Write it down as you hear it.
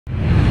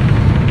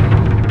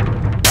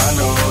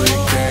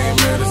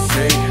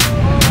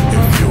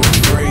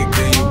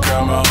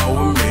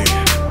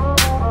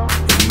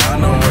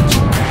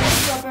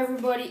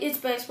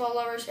baseball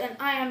lovers, and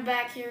I am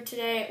back here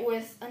today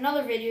with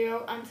another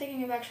video. I'm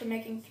thinking of actually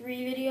making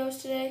 3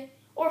 videos today,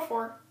 or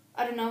 4,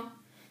 I don't know.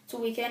 It's a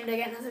weekend, I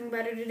got nothing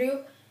better to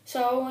do.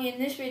 So in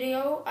this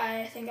video,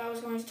 I think I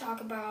was going to talk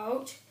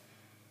about,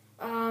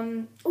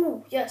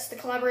 the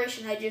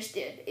collaboration I just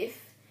did. If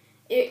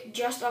it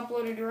just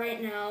uploaded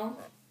right now,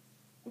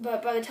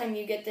 but by the time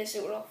you get this,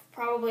 it would have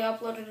probably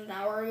uploaded an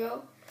hour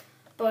ago.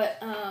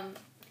 But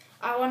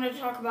I wanted to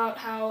talk about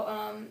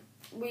how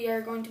we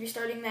are going to be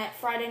starting that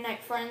Friday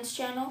Night Friends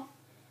channel,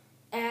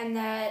 and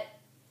that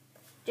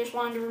just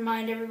wanted to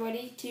remind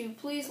everybody to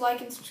please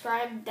like and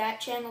subscribe that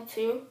channel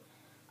too.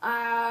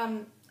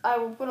 I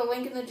will put a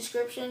link in the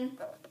description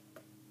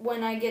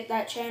when I get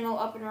that channel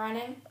up and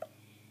running,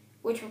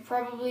 which will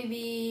probably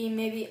be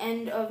maybe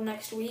end of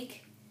next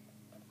week,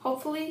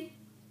 hopefully,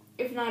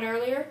 if not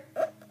earlier.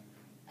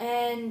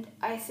 And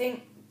I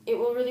think it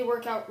will really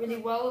work out really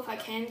well if I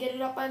can get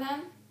it up by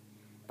then.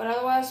 But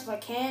otherwise, if I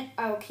can't,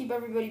 I will keep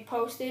everybody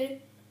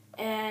posted,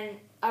 and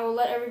I will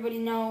let everybody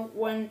know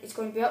when it's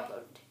going to be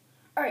uploaded.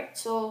 Alright,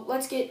 so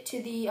let's get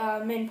to the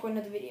main point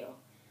of the video.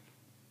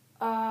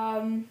 I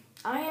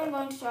am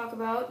going to talk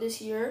about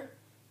this year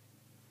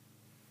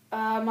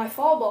my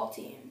fall ball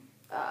team.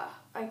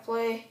 I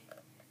play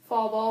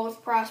fall ball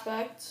with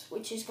Prospects,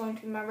 which is going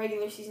to be my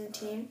regular season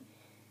team,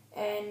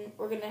 and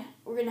we're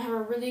gonna have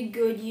a really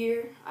good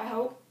year, I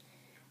hope.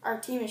 Our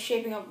team is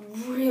shaping up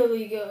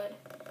really good,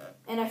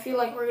 and I feel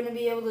like we're going to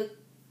be able to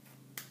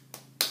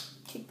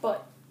kick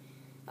butt.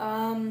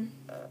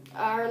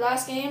 Our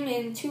last game,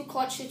 in 2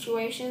 clutch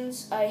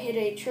situations, I hit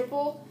a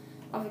triple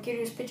off a kid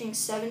who was pitching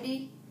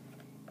 70,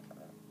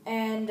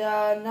 and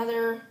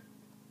another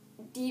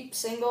deep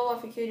single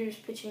off a kid who was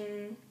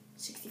pitching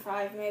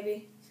 65,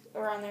 maybe,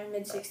 around there,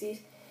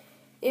 mid-60s.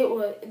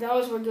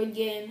 Those were good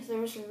games. They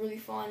were really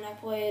fun. I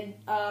played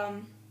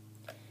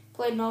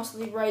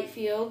mostly right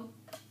field,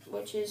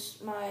 which is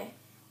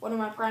one of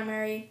my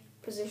primary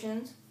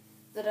positions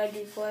that I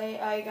do play.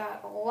 I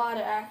got a lot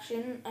of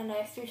action, and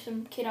I threw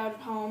some kid out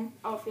at home,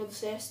 outfield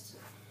assists.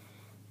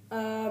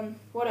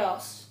 What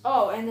else?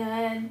 Oh, and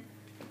then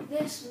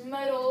this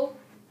medal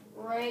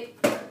right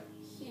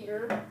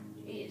here.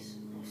 Jeez,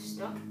 I'm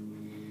stuck.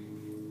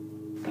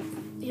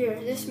 Here,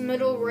 this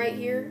medal right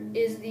here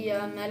is the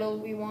medal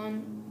we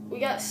won. We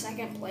got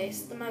 2nd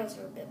place. The medals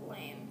are a bit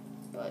lame,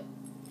 but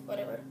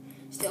whatever.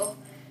 Still,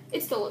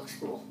 it still looks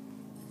cool.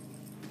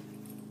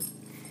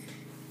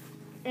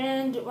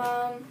 And,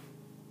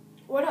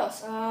 what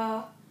else?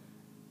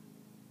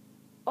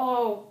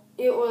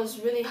 It was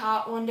really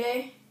hot one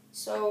day,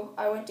 so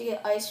I went to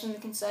get ice from the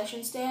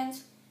concession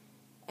stands,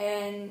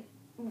 and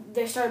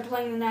they started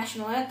playing the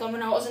national anthem,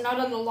 and I wasn't out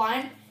on the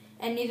line,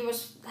 and neither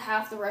was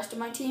half the rest of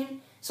my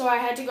team, so I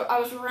had to go. I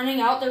was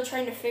running out there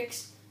trying to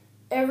fix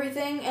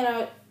everything, and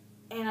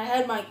I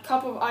had my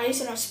cup of ice,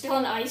 and I was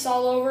spilling ice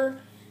all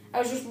over. I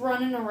was just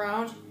running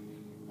around,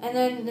 and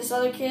then this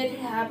other kid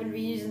happened to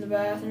be using the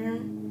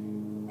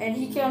bathroom, and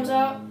he comes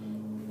out.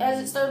 As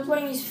it started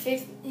playing, he's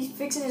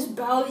fixing his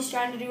belt. He's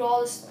trying to do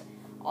all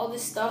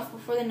this stuff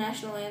before the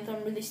national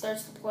anthem really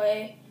starts to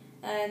play,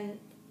 and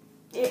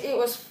it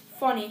was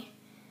funny.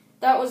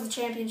 That was the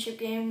championship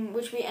game,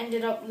 which we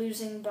ended up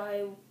losing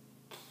by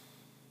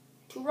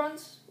 2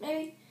 runs,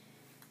 maybe,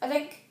 I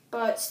think.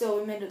 But still,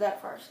 we made it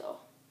that far, so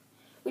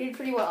we did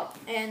pretty well.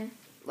 And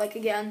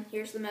again,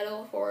 here's the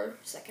medal for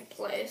 2nd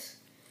place.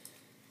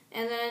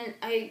 And then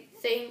I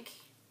think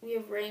we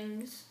have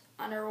rings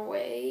on our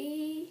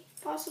way,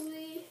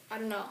 possibly. I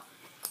don't know.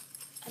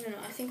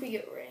 I think we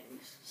get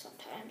rings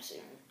sometime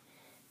soon.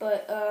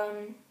 But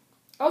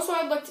also,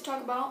 I'd like to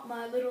talk about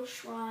my little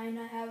shrine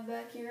I have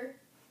back here.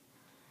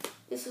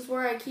 This is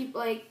where I keep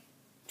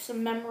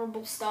some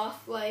memorable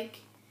stuff,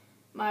 like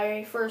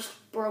my first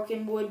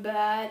broken wood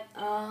bat,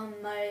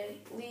 my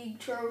league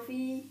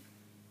trophy,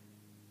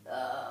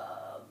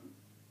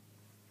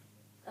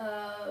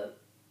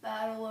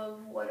 battle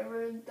of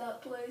whatever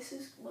that place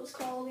was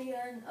called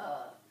again,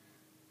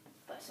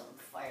 by some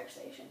fire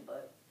station,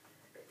 but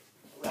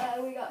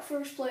we got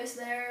 1st place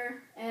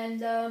there, and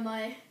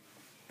my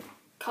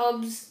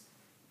Cubs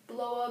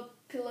blow-up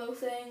pillow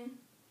thing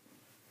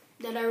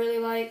that I really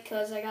like,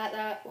 because I got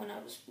that when I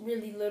was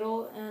really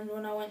little, and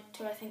when I went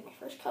to, I think, my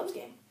first Cubs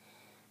game.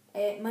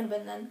 It might have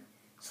been then.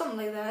 Something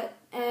like that.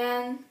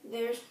 And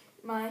there's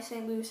my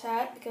St. Louis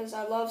hat, because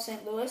I love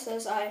St. Louis,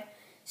 as I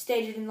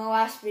stated in the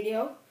last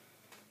video.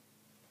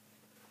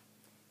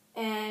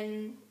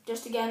 And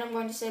just again, I'm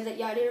going to say that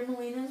Yadier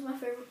Molina is my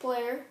favorite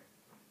player,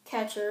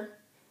 catcher.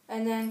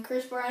 And then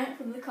Chris Bryant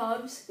from the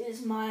Cubs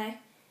is my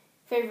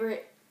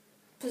favorite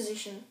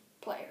position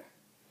player.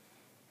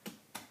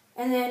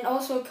 And then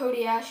also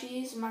Cody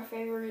Ashley is my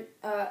favorite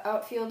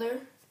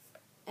outfielder.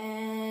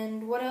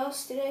 And what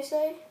else did I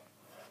say?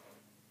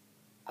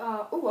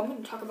 I'm going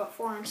to talk about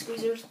forearm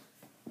squeezers.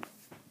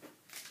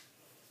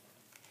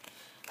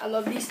 I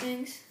love these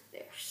things.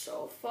 They're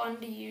so fun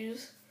to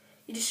use.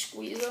 You just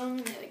squeeze them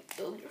and they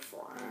build your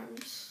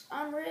forearms.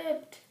 I'm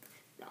ripped.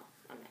 No,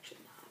 I'm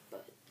actually not,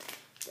 but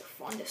they're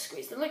fun to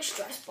squeeze. They're like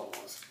stress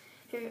balls.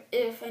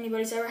 If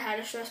anybody's ever had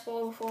a stress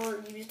ball before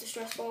or used a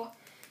stress ball,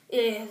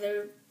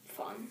 they're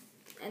fun.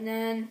 And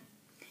then,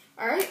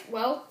 alright,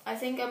 well, I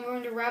think I'm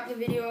going to wrap the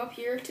video up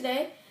here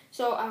today.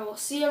 So I will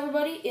see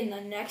everybody in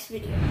the next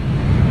video.